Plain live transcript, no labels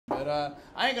But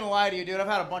I ain't gonna lie to you, dude. I've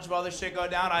had a bunch of other shit go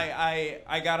down.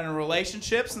 I got in a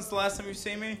relationship since the last time you've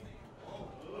seen me.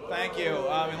 Thank you.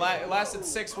 It lasted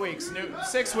 6 weeks.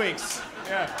 6 weeks.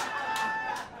 Yeah.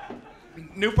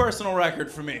 New personal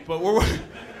record for me, but we're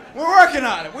working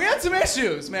on it. We had some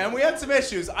issues, man. We had some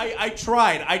issues. I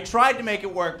tried to make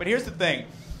it work, but here's the thing.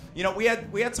 You know, we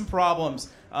had some problems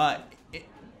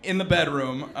in the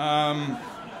bedroom.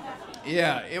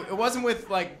 Yeah, it wasn't with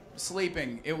like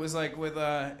sleeping. It was like with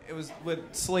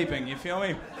sleeping. You feel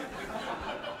me?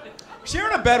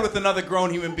 Sharing a bed with another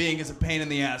grown human being is a pain in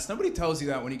the ass. Nobody tells you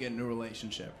that when you get in a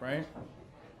relationship, right?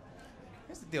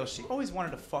 Here's the deal. She always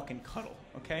wanted to fucking cuddle,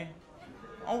 okay?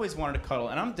 Always wanted to cuddle,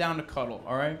 and I'm down to cuddle,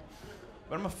 all right?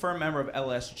 But I'm a firm member of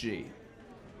LSG.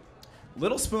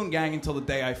 Little Spoon Gang until the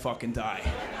day I fucking die.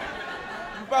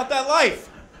 I'm about that life.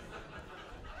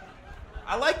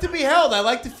 I like to be held. I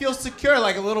like to feel secure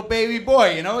like a little baby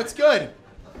boy, you know? It's good.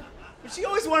 But she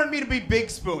always wanted me to be Big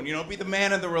Spoon, you know, be the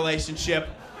man of the relationship.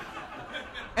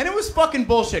 And it was fucking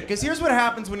bullshit, because here's what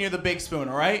happens when you're the Big Spoon,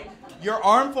 all right? Your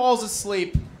arm falls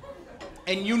asleep,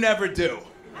 and you never do.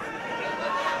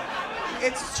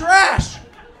 It's trash.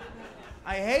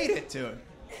 I hate it, dude.